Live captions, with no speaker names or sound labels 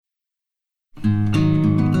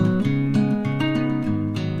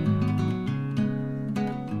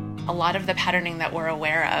lot of the patterning that we're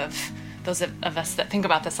aware of, those of us that think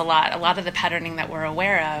about this a lot of the patterning that we're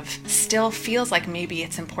aware of still feels like maybe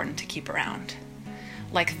it's important to keep around.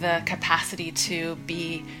 Like the capacity to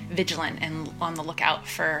be vigilant and on the lookout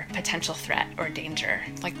for potential threat or danger.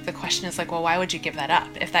 Like the question is like, well, why would you give that up?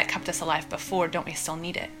 If that kept us alive before, don't we still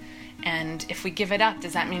need it? And if we give it up,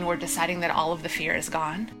 does that mean we're deciding that all of the fear is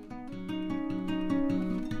gone?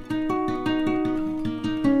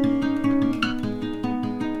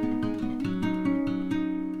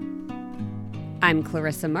 I'm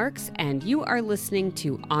Clarissa Marks, and you are listening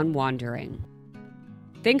to On Wandering.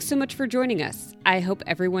 Thanks so much for joining us. I hope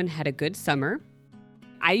everyone had a good summer.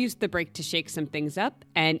 I used the break to shake some things up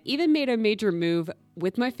and even made a major move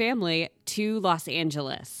with my family to Los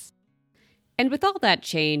Angeles. And with all that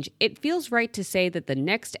change, it feels right to say that the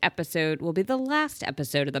next episode will be the last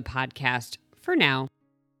episode of the podcast for now.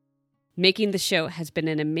 Making the show has been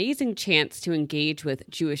an amazing chance to engage with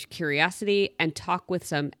Jewish curiosity and talk with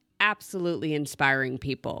some absolutely inspiring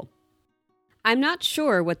people. I'm not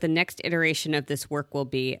sure what the next iteration of this work will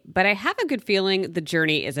be, but I have a good feeling the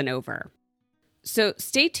journey isn't over. So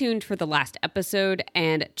stay tuned for the last episode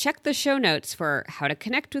and check the show notes for how to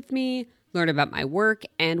connect with me, learn about my work,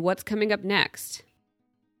 and what's coming up next.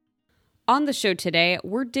 On the show today,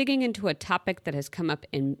 we're digging into a topic that has come up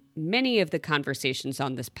in many of the conversations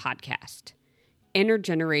on this podcast: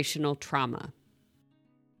 intergenerational trauma.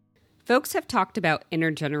 Folks have talked about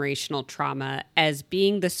intergenerational trauma as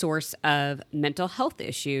being the source of mental health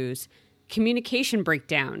issues, communication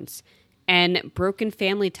breakdowns, and broken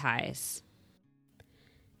family ties.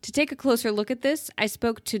 To take a closer look at this, I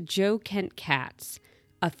spoke to Jo Kent Katz,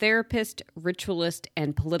 a therapist, ritualist,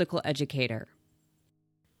 and political educator.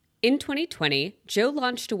 In 2020, Jo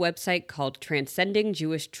launched a website called Transcending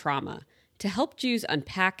Jewish Trauma to help Jews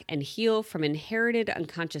unpack and heal from inherited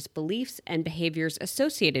unconscious beliefs and behaviors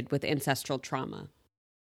associated with ancestral trauma.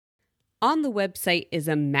 On the website is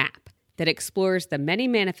a map that explores the many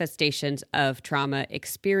manifestations of trauma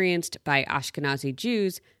experienced by Ashkenazi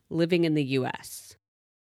Jews living in the U.S.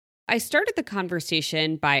 I started the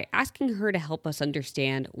conversation by asking her to help us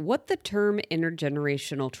understand what the term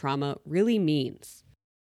intergenerational trauma really means.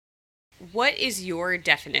 What is your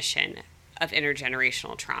definition of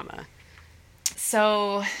intergenerational trauma?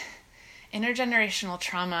 So, intergenerational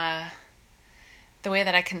trauma, the way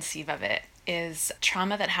that I conceive of it, is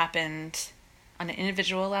trauma that happened on an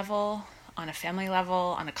individual level, on a family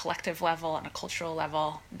level, on a collective level, on a cultural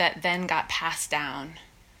level, that then got passed down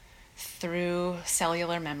through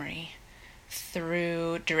cellular memory,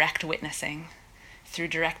 through direct witnessing, through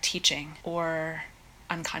direct teaching, or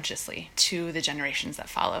unconsciously to the generations that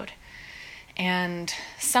followed. And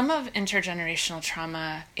some of intergenerational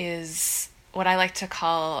trauma is what I like to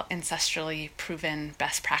call ancestrally proven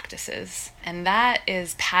best practices. And that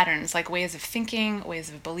is patterns, like ways of thinking, ways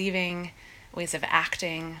of believing, ways of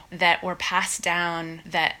acting that were passed down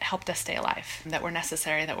that helped us stay alive, that were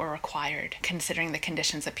necessary, that were required, considering the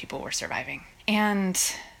conditions that people were surviving. And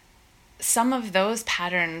some of those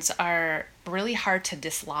patterns are really hard to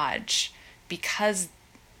dislodge because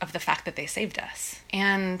of the fact that they saved us.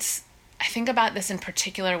 And I think about this in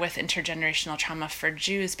particular with intergenerational trauma for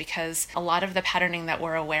Jews because a lot of the patterning that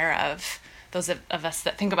we're aware of, those of us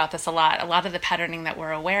that think about this a lot of the patterning that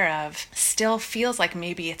we're aware of still feels like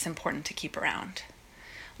maybe it's important to keep around.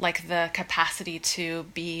 Like the capacity to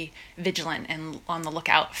be vigilant and on the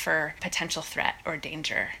lookout for potential threat or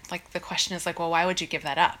danger. Like the question is like, well, why would you give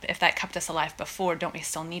that up? If that kept us alive before, don't we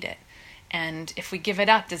still need it? And if we give it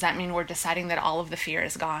up, does that mean we're deciding that all of the fear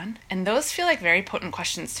is gone? And those feel like very potent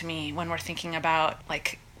questions to me when we're thinking about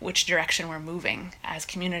like which direction we're moving as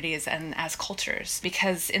communities and as cultures.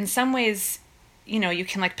 Because in some ways, you know, you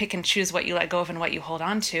can like pick and choose what you let go of and what you hold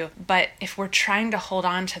on to. But if we're trying to hold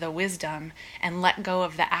on to the wisdom and let go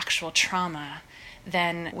of the actual trauma,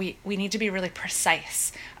 then we need to be really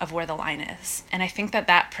precise of where the line is. And I think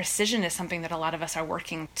that precision is something that a lot of us are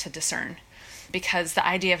working to discern. Because the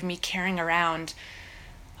idea of me carrying around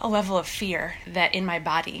a level of fear that in my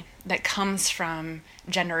body that comes from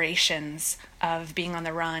generations of being on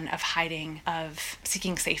the run, of hiding, of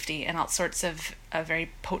seeking safety in all sorts of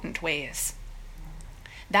very potent ways.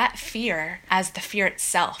 That fear, as the fear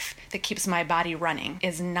itself that keeps my body running,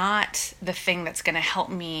 is not the thing that's going to help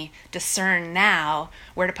me discern now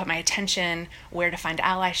where to put my attention, where to find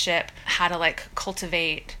allyship, how to like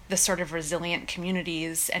cultivate the sort of resilient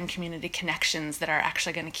communities and community connections that are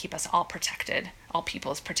actually going to keep us all protected, all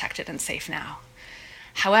peoples protected and safe now.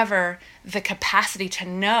 However, the capacity to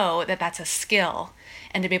know that that's a skill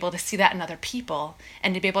and to be able to see that in other people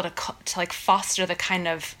and to be able to like foster the kind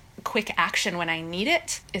of quick action when I need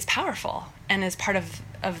it is powerful and is part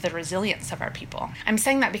of the resilience of our people. I'm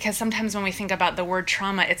saying that because sometimes when we think about the word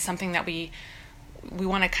trauma, it's something that we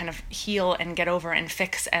want to kind of heal and get over and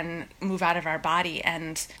fix and move out of our body.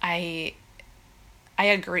 And I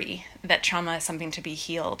agree that trauma is something to be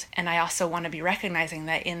healed. And I also want to be recognizing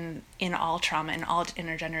that in all trauma, in all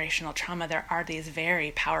intergenerational trauma, there are these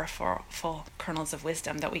very powerful kernels of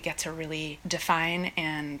wisdom that we get to really define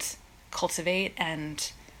and cultivate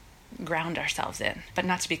and ground ourselves in, but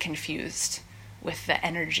not to be confused with the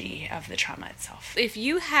energy of the trauma itself. If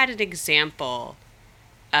you had an example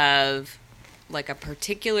of like a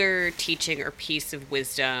particular teaching or piece of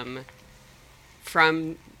wisdom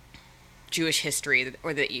from Jewish history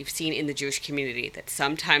or that you've seen in the Jewish community that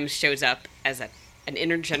sometimes shows up as an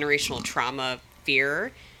intergenerational trauma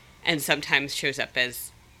fear and sometimes shows up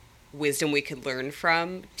as wisdom we could learn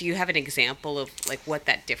from, do you have an example of like what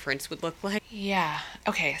that difference would look like? Yeah.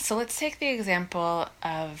 Okay. So let's take the example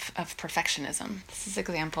of perfectionism. This is an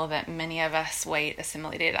example that many of us white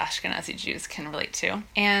assimilated Ashkenazi Jews can relate to.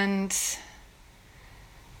 And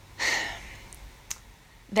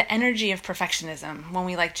the energy of perfectionism, when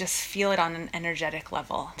we like just feel it on an energetic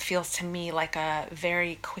level, feels to me like a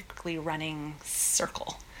very quickly running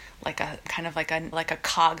circle, like a kind of like a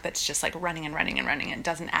cog that's just like running and running and running. It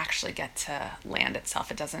doesn't actually get to land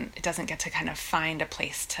itself. It doesn't get to kind of find a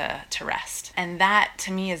place to rest. And that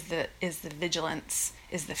to me is the vigilance,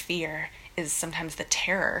 is the fear, is sometimes the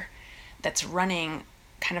terror that's running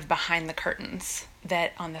kind of behind the curtains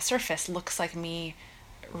that on the surface looks like me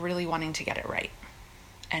really wanting to get it right.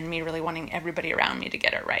 And me really wanting everybody around me to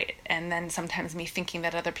get it right. And then sometimes me thinking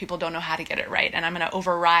that other people don't know how to get it right. And I'm going to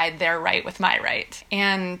override their right with my right.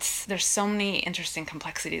 And there's so many interesting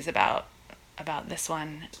complexities about this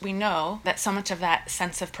one. We know that so much of that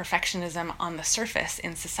sense of perfectionism on the surface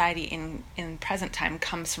in society in present time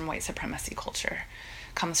comes from white supremacy culture.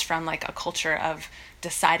 Comes from like a culture of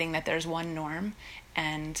deciding that there's one norm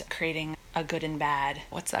and creating a good and bad.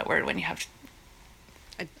 What's that word when you have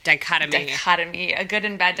a dichotomy, a good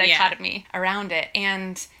and bad dichotomy around it.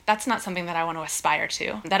 And that's not something that I want to aspire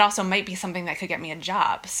to. That also might be something that could get me a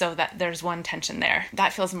job, so that there's one tension there.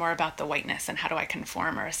 That feels more about the whiteness and how do I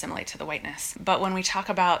conform or assimilate to the whiteness. But when we talk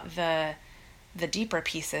about the deeper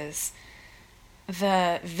pieces,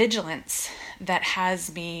 the vigilance that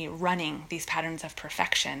has me running these patterns of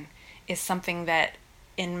perfection is something that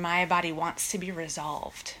in my body wants to be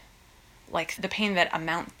resolved. Like the pain that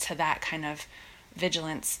amounts to that kind of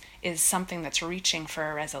vigilance is something that's reaching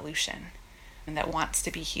for a resolution and that wants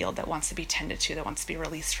to be healed, that wants to be tended to, that wants to be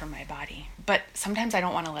released from my body. But sometimes I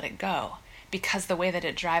don't want to let it go because the way that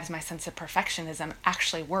it drives my sense of perfectionism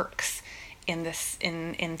actually works in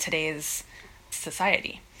today's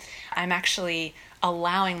society. I'm actually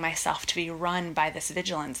allowing myself to be run by this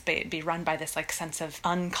vigilance, be run by this like sense of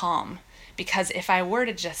uncalm, because if I were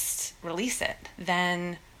to just release it,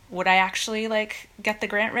 then would I actually like get the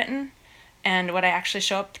grant written? And would I actually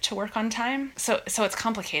show up to work on time? So it's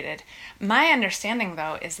complicated. My understanding,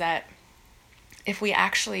 though, is that if we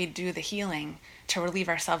actually do the healing to relieve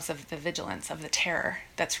ourselves of the vigilance, of the terror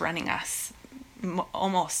that's running us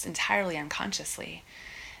almost entirely unconsciously,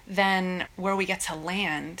 then where we get to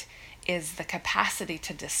land is the capacity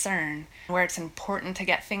to discern where it's important to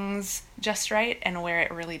get things just right and where it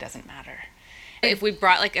really doesn't matter. If we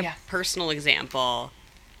brought like a personal example...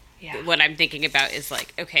 Yeah. What I'm thinking about is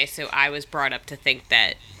like, okay, so I was brought up to think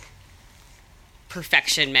that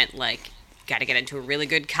perfection meant like, got to get into a really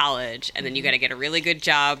good college and then you got to get a really good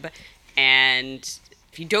job. And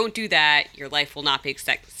if you don't do that, your life will not be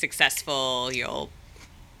successful. You'll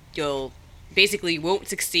basically won't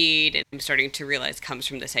succeed. And I'm starting to realize comes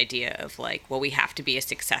from this idea of like, well, we have to be a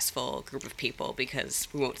successful group of people because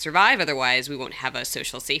we won't survive. Otherwise we won't have a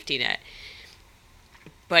social safety net.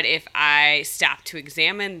 But if I stop to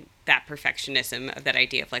examine that perfectionism of that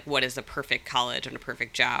idea of like, what is a perfect college and a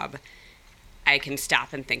perfect job, I can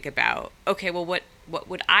stop and think about, okay, well, what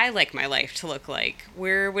would I like my life to look like?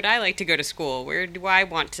 Where would I like to go to school? Where do I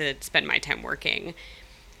want to spend my time working?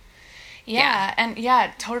 Yeah. And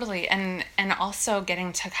totally. And also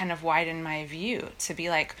getting to kind of widen my view to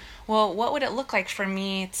be like, well, what would it look like for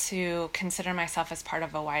me to consider myself as part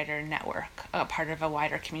of a wider network, a part of a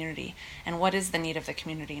wider community? And what is the need of the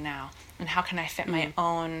community now? And how can I fit my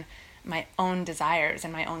own desires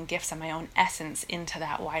and my own gifts and my own essence into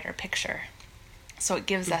that wider picture? So it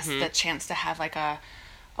gives us the chance to have like a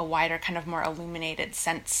wider, kind of more illuminated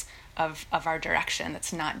sense of our direction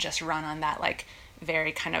that's not just run on that like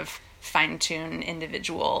very kind of fine-tuned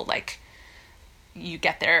individual, like you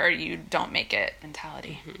get there or you don't make it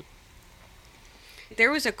mentality.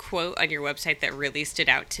 There was a quote on your website that really stood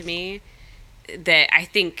out to me that I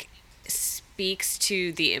think speaks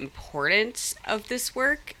to the importance of this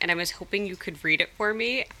work, and I was hoping you could read it for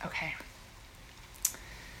me. Okay.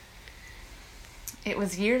 It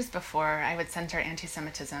was years before I would center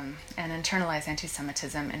anti-Semitism and internalize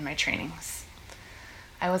anti-Semitism in my trainings.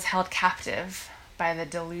 I was held captive by the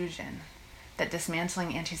delusion that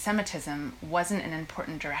dismantling anti-Semitism wasn't an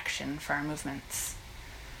important direction for our movements.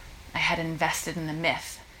 I had invested in the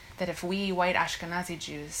myth that if we white Ashkenazi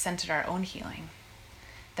Jews centered our own healing,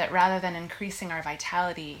 that rather than increasing our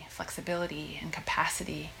vitality, flexibility, and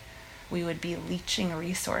capacity, we would be leeching a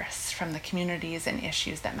resource from the communities and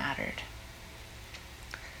issues that mattered.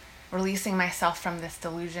 Releasing myself from this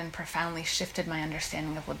delusion profoundly shifted my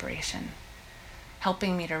understanding of liberation,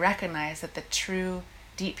 helping me to recognize that the true,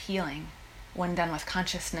 deep healing, when done with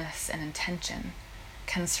consciousness and intention,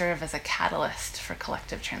 can serve as a catalyst for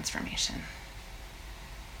collective transformation.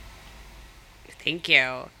 Thank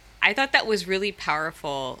you. I thought that was really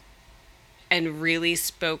powerful and really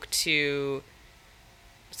spoke to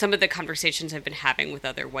some of the conversations I've been having with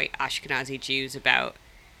other white Ashkenazi Jews about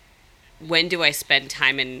when do I spend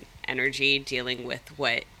time and energy dealing with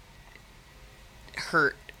what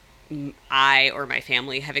hurt I or my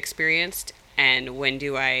family have experienced, and when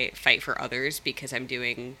do I fight for others because I'm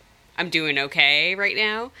doing okay right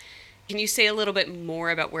now. Can you say a little bit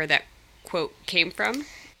more about where that quote came from?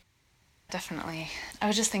 Definitely. I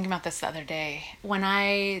was just thinking about this the other day. When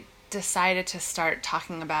I decided to start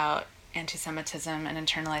talking about anti-Semitism and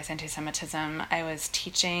internalized anti-Semitism, I was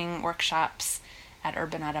teaching workshops at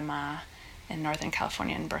Urban Adama in Northern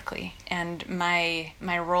California in Berkeley. And my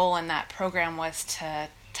role in that program was to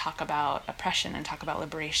talk about oppression and talk about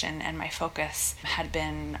liberation, and my focus had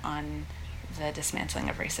been on the dismantling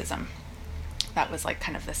of racism. That was like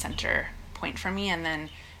kind of the center point for me, and then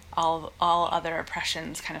all other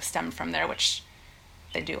oppressions kind of stem from there, which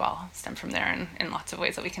they do all stem from there in lots of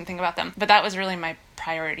ways that we can think about them. But that was really my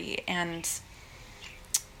priority. And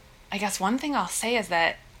I guess one thing I'll say is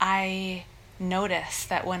that I noticed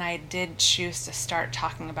that when I did choose to start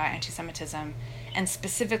talking about anti-Semitism, and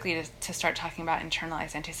specifically to start talking about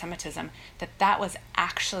internalized anti-Semitism, that was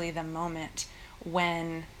actually the moment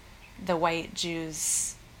when the white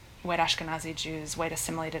Jews, white Ashkenazi Jews, white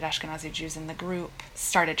assimilated Ashkenazi Jews in the group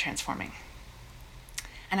started transforming.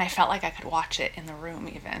 And I felt like I could watch it in the room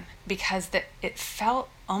even, because it felt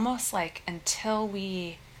almost like until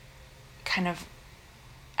we kind of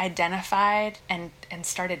identified and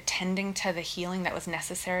started tending to the healing that was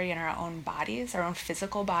necessary in our own bodies, our own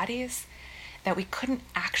physical bodies, that we couldn't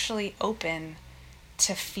actually open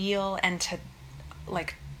to feel and to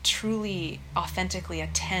like truly authentically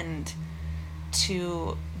attend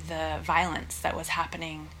to the violence that was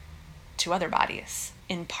happening to other bodies,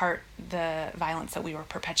 in part the violence that we were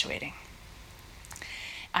perpetuating.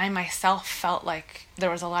 I myself felt like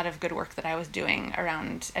there was a lot of good work that I was doing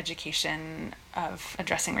around education of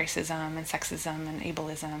addressing racism and sexism and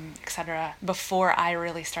ableism, etc., before I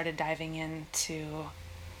really started diving into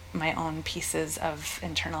my own pieces of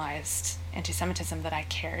internalized anti-Semitism that I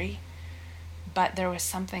carry. But there was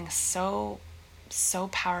something so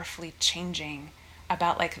powerfully changing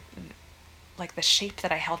about like the shape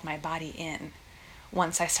that I held my body in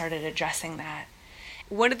once I started addressing that.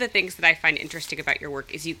 One of the things that I find interesting about your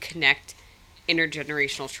work is you connect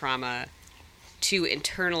intergenerational trauma to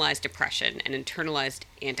internalized oppression and internalized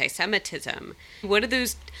anti-Semitism. What do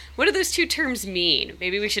those two terms mean?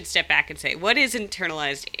 Maybe we should step back and say, what is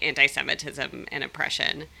internalized anti-Semitism and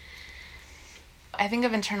oppression? I think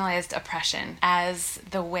of internalized oppression as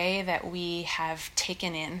the way that we have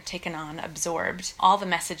taken on, absorbed all the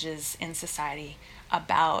messages in society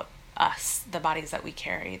about us, the bodies that we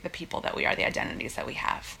carry, the people that we are, the identities that we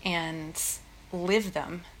have, and live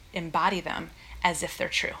them, embody them as if they're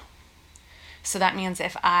true. So that means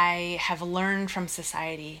if I have learned from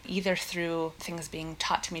society, either through things being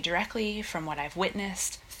taught to me directly, from what I've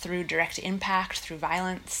witnessed, through direct impact, through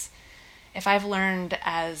violence, if I've learned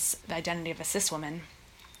as the identity of a cis woman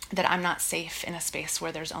that I'm not safe in a space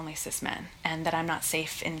where there's only cis men, and that I'm not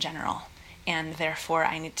safe in general, and therefore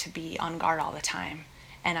I need to be on guard all the time,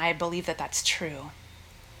 and I believe that that's true,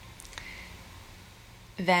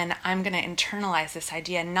 then I'm going to internalize this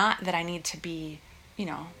idea, not that I need to be,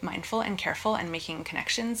 mindful and careful and making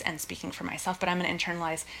connections and speaking for myself, but I'm going to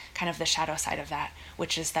internalize kind of the shadow side of that,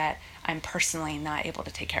 which is that I'm personally not able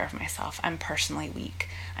to take care of myself. I'm personally weak.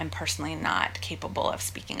 I'm personally not capable of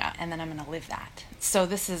speaking up, and then I'm going to live that. So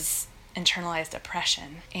this is internalized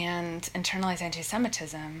oppression, and internalized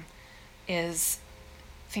anti-Semitism is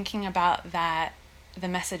thinking about that the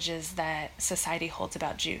messages that society holds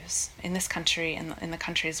about Jews in this country and in the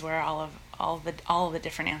countries where all of the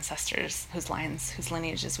different ancestors whose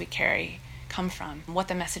lineages we carry come from, what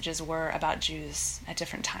the messages were about Jews at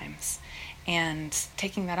different times, and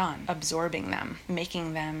taking that on, absorbing them,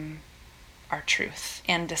 making them our truth,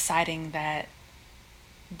 and deciding that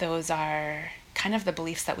those are kind of the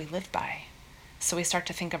beliefs that we live by. So we start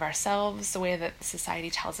to think of ourselves the way that society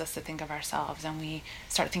tells us to think of ourselves, and we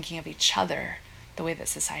start thinking of each other the way that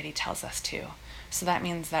society tells us to. So that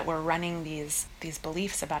means that we're running these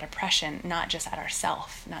beliefs about oppression, not just at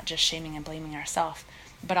ourselves, not just shaming and blaming ourselves,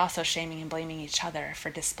 but also shaming and blaming each other for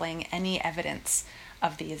displaying any evidence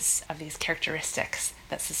of these characteristics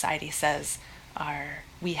that society says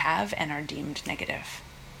we have and are deemed negative.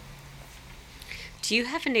 Do you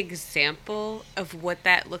have an example of what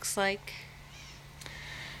that looks like?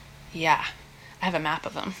 Yeah, I have a map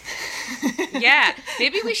of them. Yeah,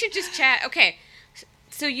 maybe we should just chat. Okay,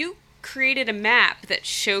 so you created a map that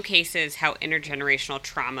showcases how intergenerational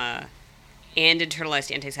trauma and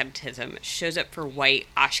internalized anti-Semitism shows up for white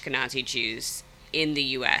Ashkenazi Jews in the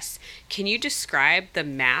U.S. Can you describe the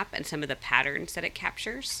map and some of the patterns that it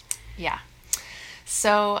captures? Yeah.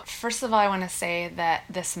 So first of all, I want to say that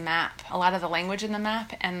this map, a lot of the language in the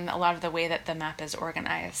map and a lot of the way that the map is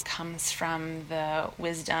organized comes from the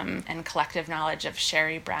wisdom and collective knowledge of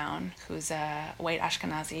Sherry Brown, who's a white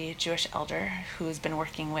Ashkenazi Jewish elder who's been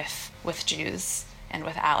working with Jews and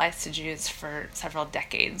with allies to Jews for several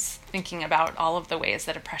decades, thinking about all of the ways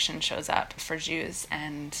that oppression shows up for Jews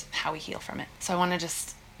and how we heal from it. So I want to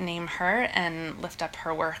just name her and lift up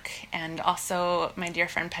her work, and also my dear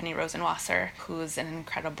friend Penny Rosenwasser, who's an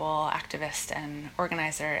incredible activist and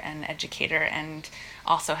organizer and educator, and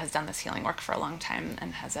also has done this healing work for a long time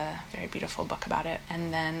and has a very beautiful book about it.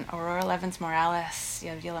 And then Aurora Levins Morales,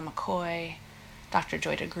 Yavila McCoy, Dr.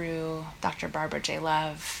 Joy DeGruy, Dr. Barbara J.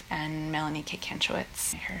 Love, and Melanie K.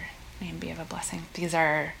 Kanchowitz. May her name be of a blessing. These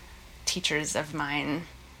are teachers of mine,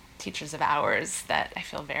 teachers of ours that I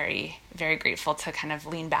feel very, very grateful to kind of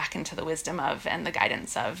lean back into the wisdom of and the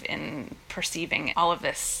guidance of in perceiving all of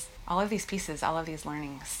these pieces, all of these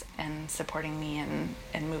learnings, and supporting me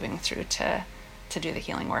and moving through to do the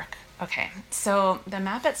healing work. Okay, so the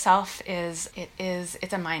map itself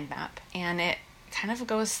it's a mind map, and it kind of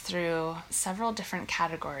goes through several different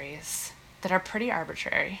categories that are pretty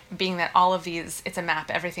arbitrary, being that all of these, it's a map,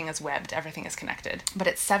 everything is webbed, everything is connected. But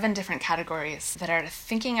it's 7 different categories that are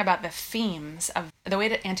thinking about the themes of the way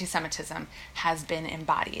that anti-Semitism has been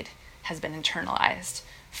embodied, has been internalized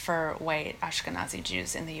for white Ashkenazi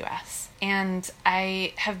Jews in the US. And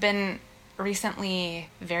I have been recently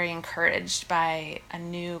very encouraged by a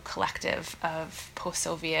new collective of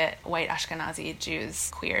post-Soviet white Ashkenazi Jews,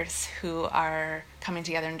 queers, who are coming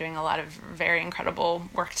together and doing a lot of very incredible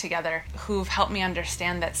work together, who've helped me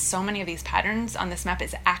understand that so many of these patterns on this map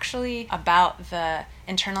is actually about the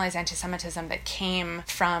internalized anti-Semitism that came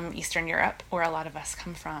from Eastern Europe, where a lot of us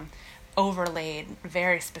come from, overlaid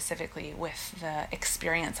very specifically with the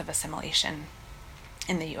experience of assimilation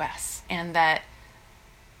in the US. And that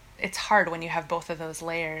it's hard when you have both of those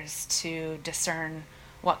layers to discern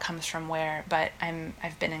what comes from where, but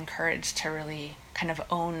I've been encouraged to really kind of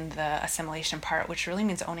own the assimilation part, which really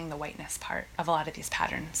means owning the whiteness part of a lot of these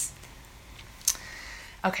patterns.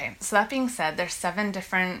 Okay, so that being said, there's 7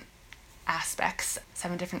 different aspects,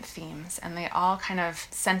 7 different themes, and they all kind of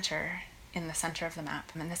center in the center of the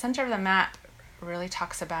map. And the center of the map really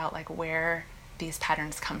talks about like where these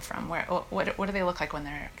patterns come from, what do they look like when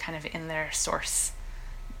they're kind of in their source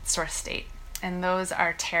state. And those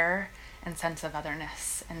are terror and sense of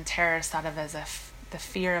otherness. And terror is thought of as the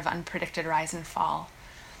fear of unpredicted rise and fall,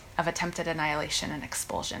 of attempted annihilation and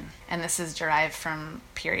expulsion. And this is derived from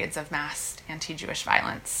periods of mass anti-Jewish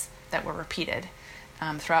violence that were repeated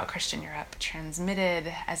throughout Christian Europe,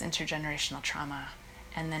 transmitted as intergenerational trauma,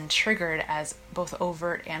 and then triggered as both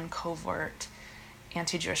overt and covert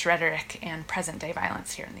anti-Jewish rhetoric and present-day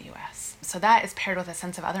violence here in the US. So that is paired with a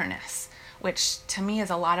sense of otherness, which to me is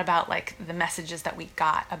a lot about like the messages that we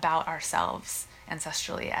got about ourselves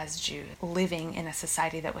ancestrally as Jews, living in a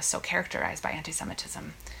society that was so characterized by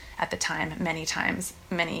anti-Semitism at the time, many times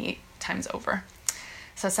over.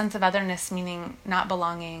 So a sense of otherness meaning not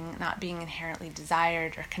belonging, not being inherently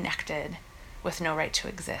desired or connected, with no right to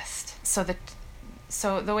exist. So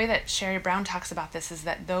the way that Sherry Brown talks about this is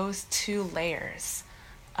that those 2 layers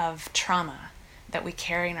of trauma that we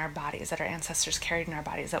carry in our bodies, that our ancestors carried in our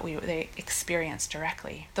bodies, that they experience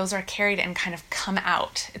directly, those are carried and kind of come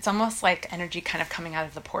out. It's almost like energy kind of coming out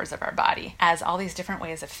of the pores of our body as all these different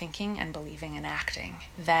ways of thinking and believing and acting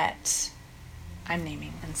that I'm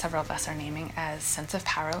naming, and several of us are naming, as sense of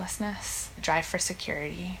powerlessness, drive for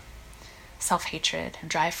security, self-hatred,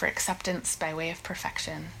 drive for acceptance by way of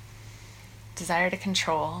perfection, desire to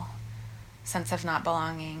control, sense of not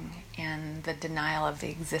belonging, and the denial of the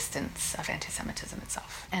existence of anti-Semitism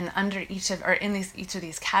itself. And under each of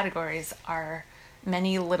these categories are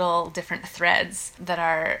many little different threads that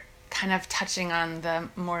are kind of touching on the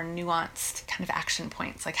more nuanced kind of action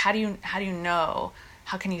points. Like how do you know?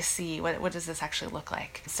 How can you see what does this actually look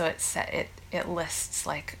like? So it lists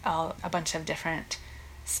like a bunch of different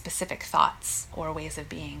specific thoughts or ways of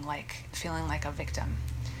being, like feeling like a victim,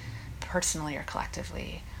 personally or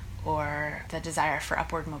collectively, or the desire for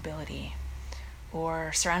upward mobility,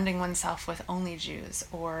 or surrounding oneself with only Jews,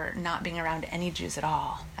 or not being around any Jews at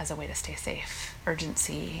all as a way to stay safe,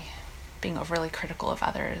 urgency, being overly critical of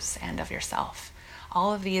others and of yourself.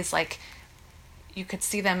 All of these, like, you could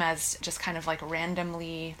see them as just kind of like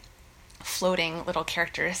randomly floating little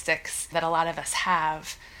characteristics that a lot of us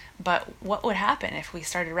have. But what would happen if we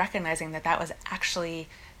started recognizing that was actually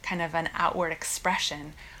kind of an outward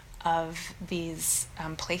expression of these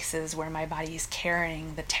places where my body is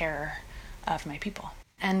carrying the terror of my people?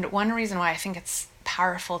 And one reason why I think it's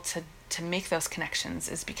powerful to make those connections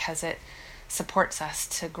is because it supports us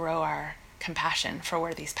to grow our compassion for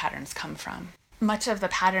where these patterns come from. Much of the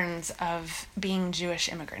patterns of being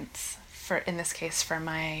Jewish immigrants, in this case for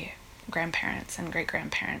my grandparents and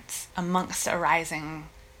great-grandparents, amongst a rising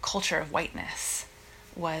culture of whiteness,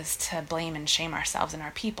 was to blame and shame ourselves and our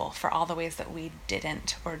people for all the ways that we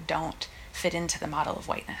didn't or don't fit into the model of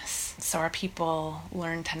whiteness. So our people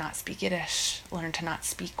learned to not speak Yiddish, learned to not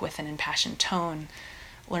speak with an impassioned tone,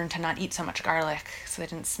 learned to not eat so much garlic so they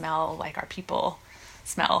didn't smell like our people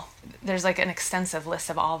smell. There's like an extensive list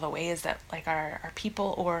of all the ways that like our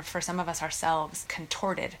people, or for some of us ourselves,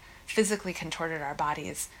 physically contorted our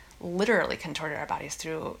bodies, literally contorted our bodies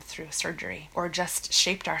through surgery, or just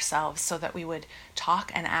shaped ourselves so that we would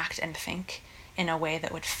talk and act and think in a way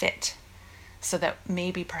that would fit, so that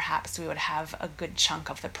maybe perhaps we would have a good chunk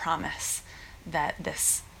of the promise that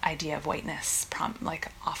this idea of whiteness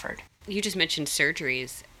offered. You just mentioned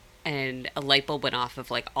surgeries, and a light bulb went off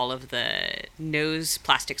of like all of the nose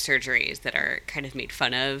plastic surgeries that are kind of made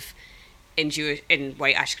fun of in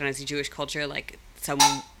white Ashkenazi Jewish culture. Like some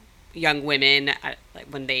young women, like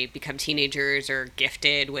when they become teenagers, are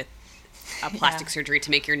gifted with a plastic surgery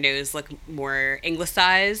to make your nose look more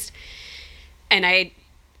anglicized. And I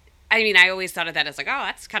mean, I always thought of that as like, oh,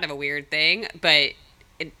 that's kind of a weird thing, but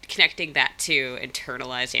connecting that to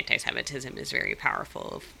internalized anti-Semitism is very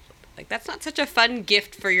powerful. Like, that's not such a fun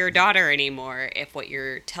gift for your daughter anymore if what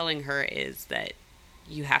you're telling her is that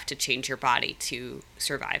you have to change your body to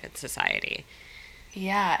survive in society.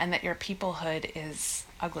 Yeah, and that your peoplehood is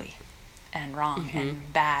ugly and wrong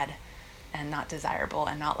and bad and not desirable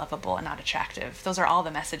and not lovable and not attractive. Those are all the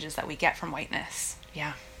messages that we get from whiteness.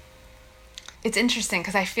 Yeah. It's interesting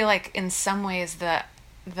because I feel like in some ways the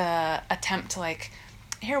attempt to like,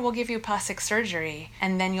 here, we'll give you plastic surgery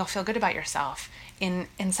and then you'll feel good about yourself.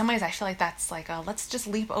 In some ways, I feel like that's like, let's just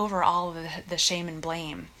leap over all of the shame and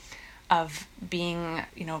blame of being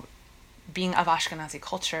of Ashkenazi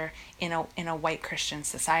culture in a white Christian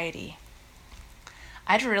society.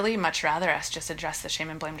 I'd really much rather us just address the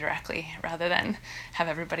shame and blame directly rather than have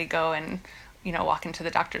everybody go and, walk into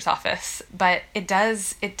the doctor's office. But it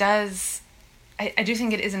does, I do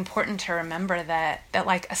think it is important to remember that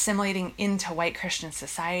like assimilating into white Christian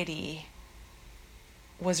society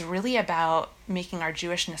was really about making our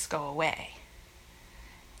Jewishness go away.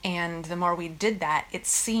 And the more we did that, it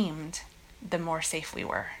seemed the more safe we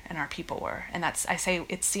were and our people were. And I say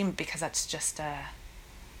it seemed because that's just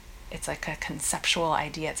it's like a conceptual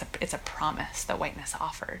idea. It's a promise that whiteness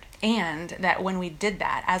offered. And that when we did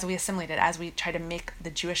that, as we assimilated, as we tried to make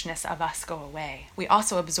the Jewishness of us go away, we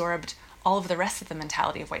also absorbed all of the rest of the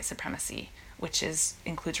mentality of white supremacy, which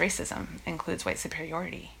includes racism, includes white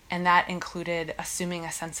superiority. And that included assuming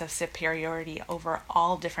a sense of superiority over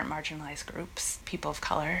all different marginalized groups, people of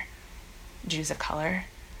color, Jews of color,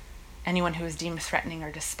 anyone who was deemed threatening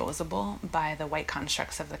or disposable by the white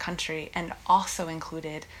constructs of the country, and also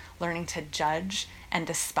included learning to judge and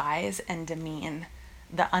despise and demean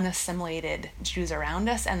the unassimilated Jews around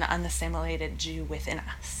us and the unassimilated Jew within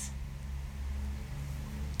us.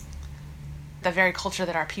 The very culture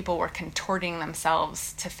that our people were contorting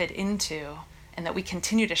themselves to fit into, and that we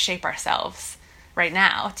continue to shape ourselves right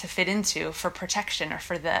now to fit into for protection or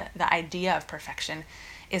for the idea of perfection,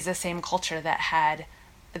 is the same culture that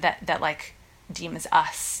like deems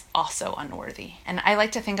us also unworthy. And I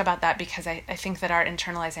like to think about that because I think that our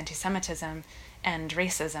internalized anti-Semitism and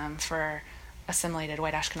racism for assimilated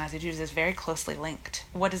white Ashkenazi Jews is very closely linked.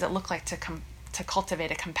 What does it look like to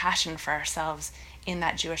cultivate a compassion for ourselves in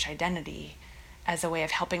that Jewish identity as a way of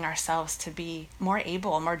helping ourselves to be more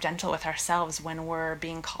able, more gentle with ourselves when we're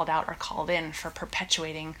being called out or called in for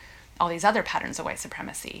perpetuating all these other patterns of white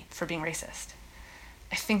supremacy, for being racist?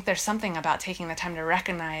 I think there's something about taking the time to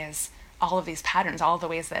recognize all of these patterns, all of the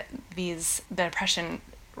ways that the oppression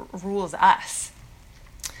rules us,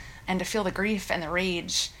 and to feel the grief and the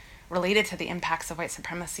rage related to the impacts of white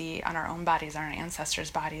supremacy on our own bodies, on our ancestors'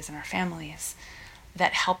 bodies, and our families,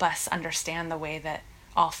 that help us understand the way that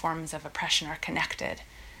all forms of oppression are connected,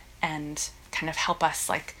 and kind of help us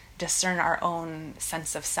like discern our own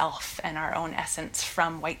sense of self and our own essence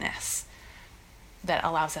from whiteness, that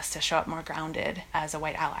allows us to show up more grounded as a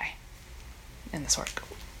white ally in this work.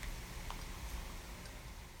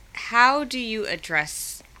 How do you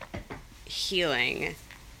address healing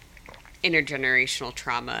intergenerational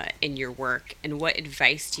trauma in your work, and what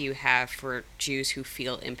advice do you have for Jews who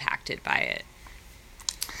feel impacted by it?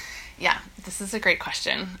 Yeah, this is a great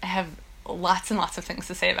question. I have lots and lots of things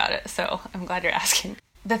to say about it, so I'm glad you're asking.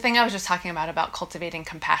 The thing I was just talking about cultivating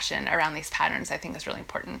compassion around these patterns, I think is really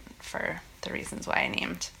important for the reasons why I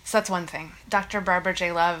named. So that's one thing. Dr. Barbara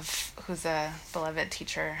J. Love, who's a beloved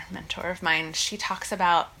teacher, mentor of mine, she talks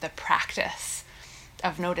about the practice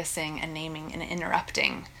of noticing and naming and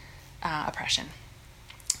interrupting oppression.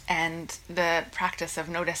 And the practice of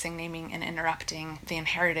noticing, naming, and interrupting the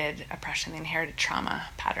inherited oppression, the inherited trauma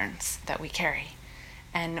patterns that we carry.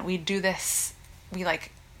 And we do this, we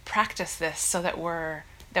practice this so that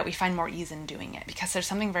we find more ease in doing it, because there's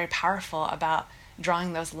something very powerful about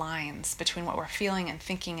drawing those lines between what we're feeling and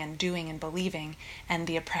thinking and doing and believing and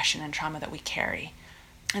the oppression and trauma that we carry.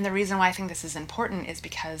 And the reason why I think this is important is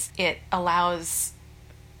because it allows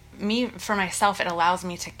me, for myself, it allows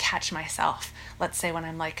me to catch myself. Let's say when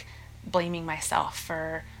I'm blaming myself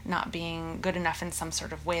for not being good enough in some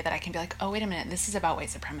sort of way, that I can be like, oh, wait a minute, this is about white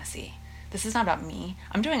supremacy. This is not about me.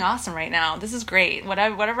 I'm doing awesome right now. This is great.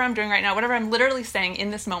 Whatever I'm doing right now, whatever I'm literally saying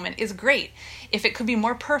in this moment is great. If it could be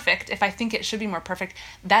more perfect, if I think it should be more perfect,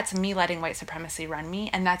 that's me letting white supremacy run me,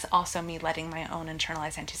 and that's also me letting my own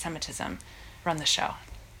internalized anti-Semitism run the show.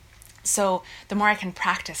 So the more I can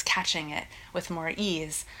practice catching it with more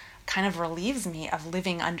ease, kind of relieves me of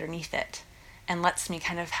living underneath it, and lets me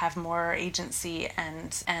kind of have more agency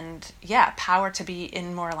and power to be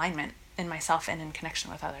in more alignment in myself and in connection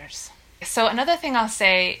with others. So another thing I'll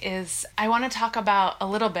say is I want to talk a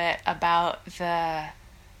little bit about the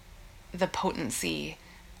potency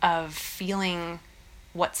of feeling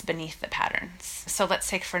what's beneath the patterns. So let's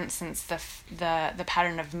take, for instance, the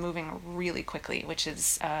pattern of moving really quickly, which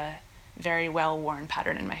is a very well-worn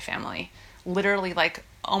pattern in my family. Literally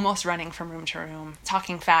almost running from room to room,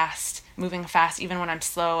 talking fast, moving fast. Even when I'm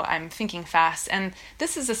slow, I'm thinking fast. And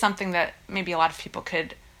this is something that maybe a lot of people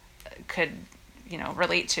could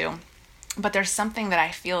relate to. But there's something that I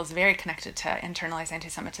feel is very connected to internalized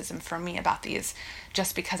anti-Semitism for me about these,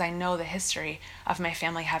 just because I know the history of my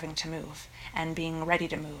family having to move and being ready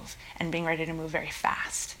to move and being ready to move very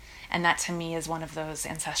fast. And that to me is one of those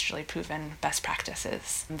ancestrally proven best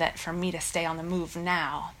practices, that for me to stay on the move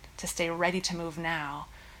now, to stay ready to move now,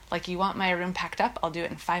 you want my room packed up, I'll do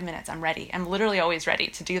it in 5 minutes. I'm ready. I'm literally always ready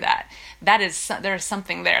to do that. There's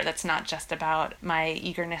something there that's not just about my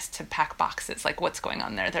eagerness to pack boxes. What's going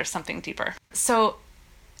on there? There's something deeper. So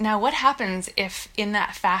now what happens if in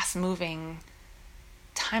that fast moving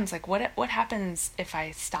times, what happens if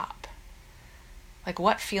I stop?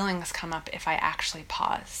 What feelings come up if I actually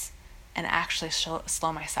pause and actually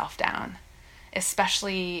slow myself down,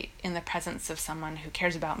 especially in the presence of someone who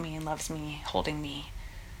cares about me and loves me, holding me,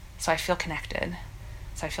 so I feel connected,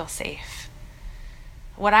 so I feel safe.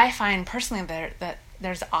 What I find personally that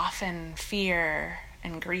there's often fear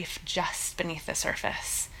and grief just beneath the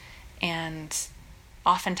surface, and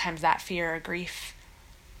oftentimes that fear or grief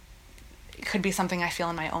could be something I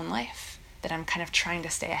feel in my own life that I'm kind of trying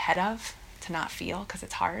to stay ahead of, to not feel, because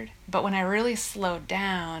it's hard. But when I really slow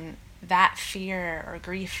down, that fear or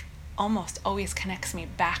grief almost always connects me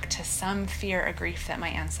back to some fear or grief that my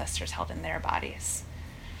ancestors held in their bodies,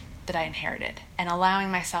 that I inherited. And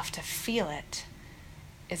allowing myself to feel it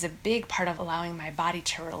is a big part of allowing my body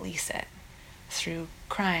to release it through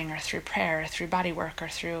crying or through prayer or through body work or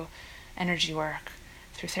through energy work,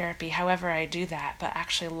 through therapy, however I do that, but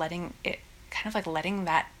actually letting it, kind of letting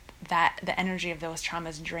that the energy of those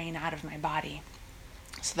traumas drain out of my body,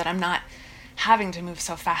 so that I'm not having to move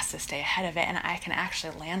so fast to stay ahead of it, and I can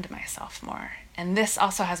actually land myself more. And this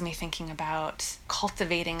also has me thinking about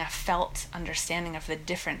cultivating a felt understanding of the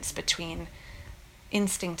difference between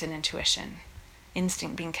instinct and intuition,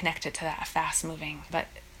 instinct being connected to that fast moving, but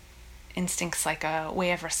instinct's like a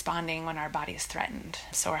way of responding when our body is threatened.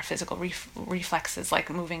 So our physical reflexes, like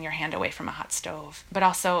moving your hand away from a hot stove. But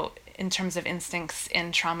also in terms of instincts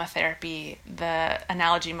in trauma therapy, the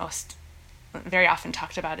analogy most very often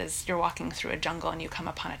talked about is you're walking through a jungle and you come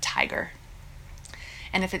upon a tiger.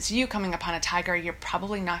 And if it's you coming upon a tiger, you're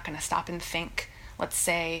probably not going to stop and think, let's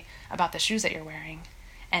say, about the shoes that you're wearing.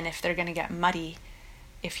 And if they're going to get muddy,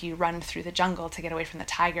 if you run through the jungle to get away from the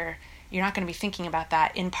tiger, you're not going to be thinking about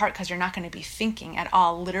that, in part because you're not going to be thinking at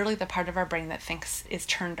all. Literally the part of our brain that thinks is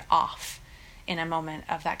turned off in a moment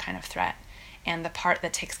of that kind of threat. And the part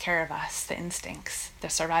that takes care of us, the instincts, the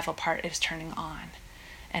survival part, is turning on.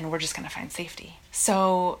 And we're just going to find safety.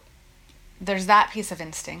 So there's that piece of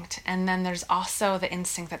instinct. And then there's also the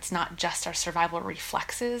instinct that's not just our survival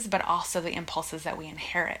reflexes, but also the impulses that we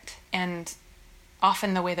inherit. And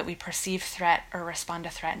often the way that we perceive threat or respond to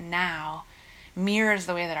threat now mirrors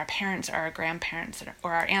the way that our parents or our grandparents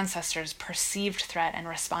or our ancestors perceived threat and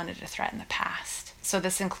responded to threat in the past. So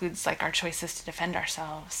this includes like our choices to defend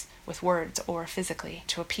ourselves with words or physically,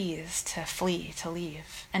 to appease, to flee, to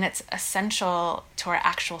leave. And it's essential to our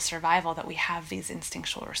actual survival that we have these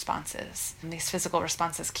instinctual responses. And these physical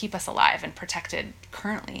responses keep us alive and protected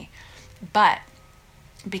currently. But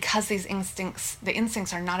because the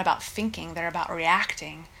instincts are not about thinking, they're about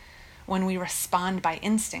reacting. When we respond by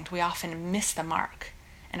instinct, we often miss the mark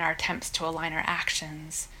in our attempts to align our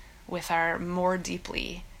actions with our more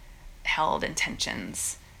deeply held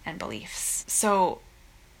intentions and beliefs. So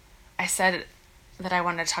I said that I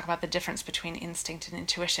wanted to talk about the difference between instinct and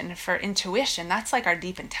intuition. For intuition, that's like our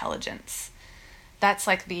deep intelligence. That's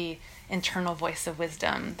like the internal voice of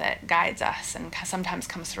wisdom that guides us and sometimes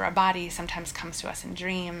comes through our body, sometimes comes to us in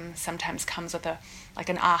dreams, sometimes comes with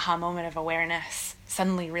an aha moment of awareness,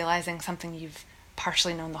 suddenly realizing something you've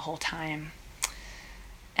partially known the whole time.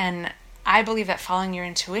 And I believe that following your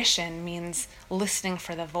intuition means listening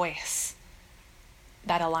for the voice,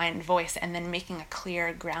 that aligned voice, and then making a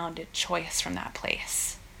clear, grounded choice from that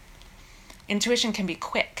place. Intuition can be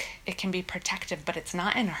quick, it can be protective, but it's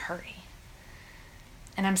not in a hurry.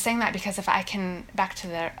 And I'm saying that because if I can, back to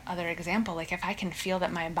the other example, like if I can feel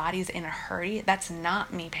that my body's in a hurry, that's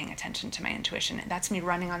not me paying attention to my intuition. That's me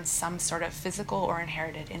running on some sort of physical or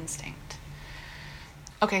inherited instinct.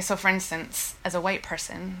 Okay, so for instance, as a white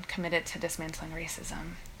person committed to dismantling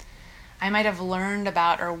racism, I might have learned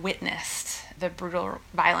about or witnessed the brutal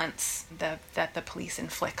violence that the police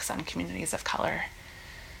inflicts on communities of color.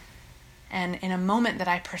 And in a moment that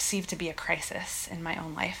I perceive to be a crisis in my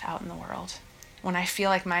own life out in the world, when I feel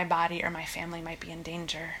like my body or my family might be in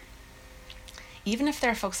danger, even if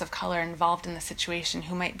there are folks of color involved in the situation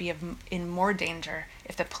who might be in more danger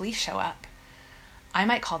if the police show up, I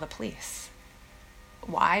might call the police.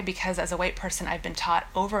 Why? Because as a white person, I've been taught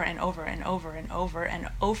over and over and over and over and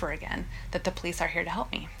over again that the police are here to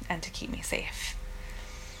help me and to keep me safe.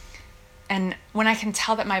 And when I can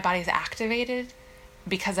tell that my body's activated,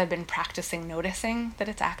 because I've been practicing noticing that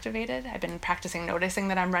it's activated, I've been practicing noticing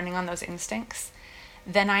that I'm running on those instincts,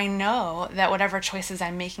 then I know that whatever choices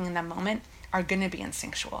I'm making in that moment are going to be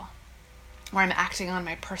instinctual, where I'm acting on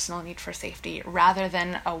my personal need for safety rather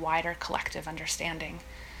than a wider collective understanding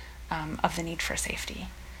of the need for safety.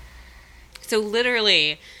 So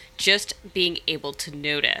literally just being able to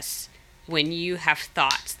notice when you have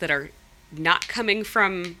thoughts that are not coming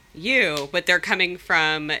from you, but they're coming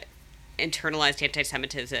from internalized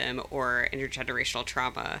anti-Semitism or intergenerational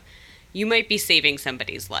trauma, you might be saving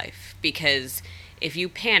somebody's life. Because if you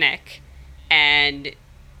panic and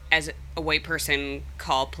as a white person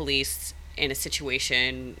call police in a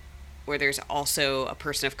situation where there's also a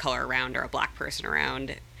person of color around or a black person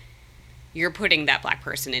around, you're putting that black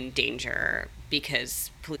person in danger because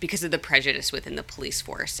of the prejudice within the police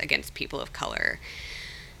force against people of color.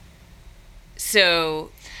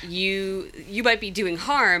 So you might be doing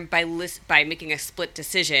harm by making a split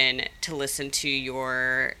decision to listen to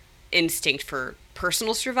your instinct for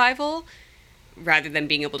personal survival rather than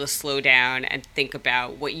being able to slow down and think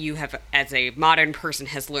about what you have as a modern person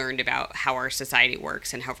has learned about how our society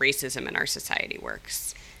works and how racism in our society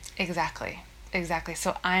works. Exactly.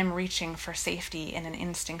 So I'm reaching for safety in an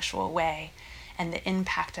instinctual way, and the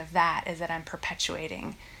impact of that is that I'm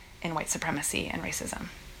perpetuating in white supremacy and racism.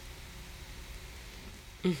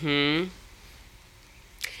 Mm-hmm.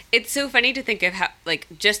 It's so funny to think of how, like,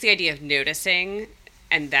 just the idea of noticing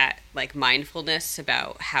And that like mindfulness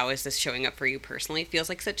about how is this showing up for you personally feels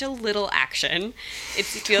like such a little action.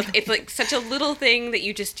 It's like such a little thing that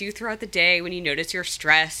you just do throughout the day when you notice you're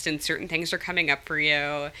stressed and certain things are coming up for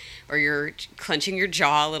you, or you're clenching your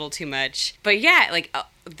jaw a little too much. But yeah, like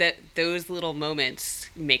those little moments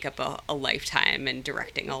make up a lifetime in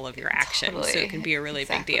directing all of your actions. Totally. So it can be a really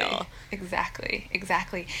big deal. Exactly.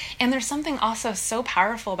 And there's something also so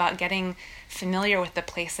powerful about getting familiar with the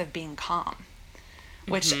place of being calm,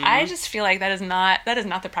 which I just feel like that is not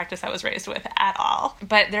the practice I was raised with at all.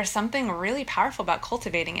 But there's something really powerful about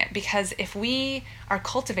cultivating it, because if we are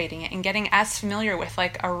cultivating it and getting as familiar with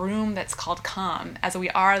like a room that's called calm as we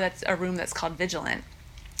are that's a room that's called vigilant,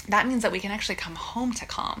 that means that we can actually come home to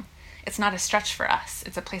calm. It's not a stretch for us.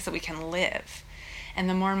 It's a place that we can live. And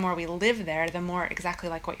the more and more we live there, the more, exactly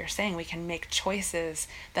like what you're saying, we can make choices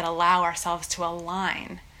that allow ourselves to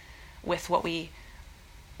align with what we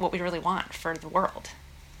really want for the world.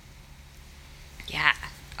 Yeah.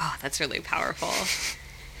 Oh, that's really powerful.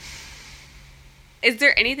 Is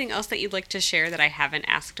there anything else that you'd like to share that I haven't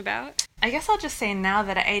asked about? I guess I'll just say now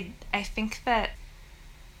that I think that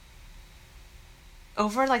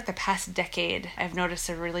over like the past decade, I've noticed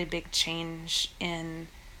a really big change in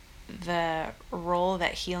the role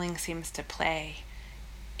that healing seems to play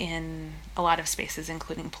in a lot of spaces,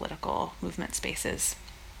 including political movement spaces.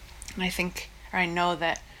 And I know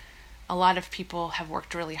that a lot of people have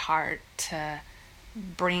worked really hard to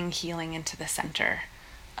bring healing into the center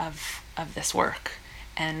of this work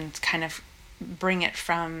and kind of bring it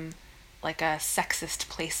from like a sexist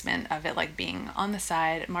placement of it like being on the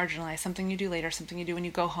side, marginalized, something you do later, something you do when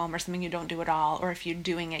you go home, or something you don't do at all, or if you're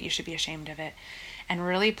doing it, you should be ashamed of it. And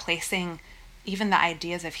really placing even the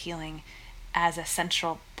ideas of healing as a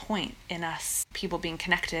central point in us, people being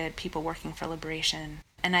connected, people working for liberation.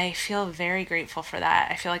 And I feel very grateful for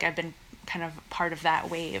that. I feel like I've been kind of part of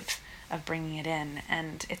that wave of bringing it in.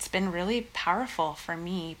 And it's been really powerful for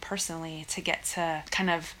me personally to get to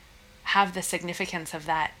kind of have the significance of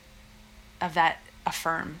that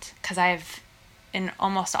affirmed. Because I've, in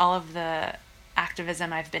almost all of the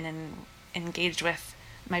activism I've been engaged with,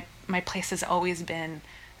 my place has always been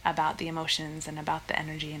about the emotions and about the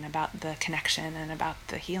energy and about the connection and about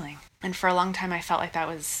the healing. And for a long time, I felt like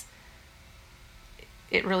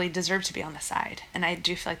it really deserved to be on the side. And I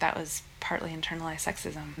do feel like that was partly internalized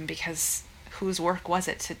sexism, because whose work was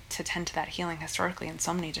it to tend to that healing historically in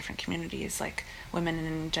so many different communities? Like women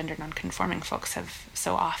and gender nonconforming folks have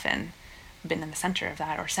so often been in the center of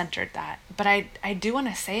that or centered that. But I do want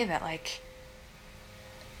to say that like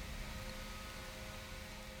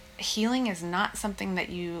healing is not something that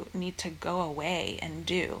you need to go away and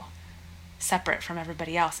do separate from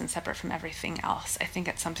everybody else and separate from everything else. I think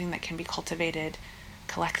it's something that can be cultivated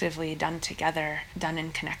collectively, done together, done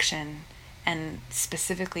in connection, and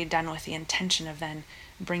specifically done with the intention of then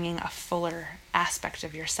bringing a fuller aspect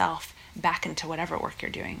of yourself back into whatever work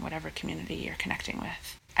you're doing, whatever community you're connecting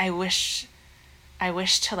with. I wish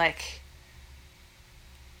to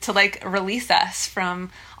release us from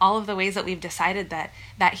all of the ways that we've decided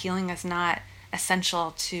that healing is not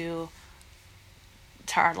essential to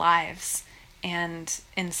our lives, and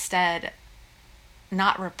instead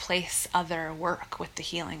not replace other work with the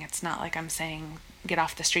healing. It's not like I'm saying get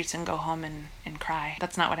off the streets and go home and cry.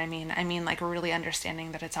 That's not what I mean. I mean like really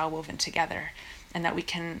understanding that it's all woven together, and that we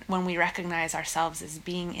can, when we recognize ourselves as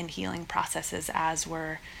being in healing processes as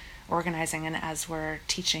we're organizing and as we're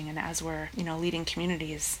teaching and as we're, leading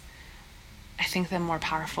communities, I think the more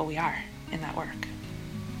powerful we are in that work.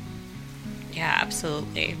 Yeah,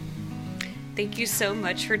 absolutely. Thank you so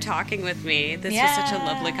much for talking with me. This was such a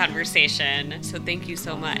lovely conversation. So thank you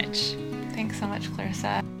so much. Thanks so much,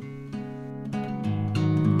 Clarissa.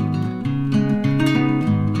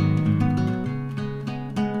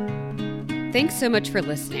 Thanks so much for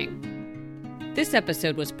listening. This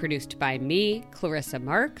episode was produced by me, Clarissa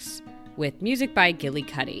Marks, with music by Gilly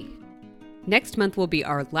Cuddy. Next month will be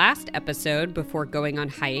our last episode before going on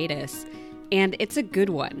hiatus, and it's a good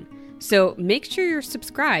one. So make sure you're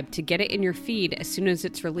subscribed to get it in your feed as soon as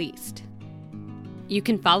it's released. You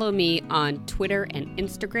can follow me on Twitter and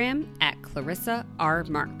Instagram at Clarissa R.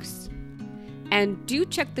 Marks. And do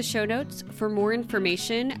check the show notes for more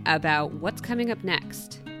information about what's coming up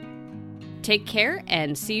next. Take care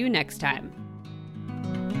and see you next time.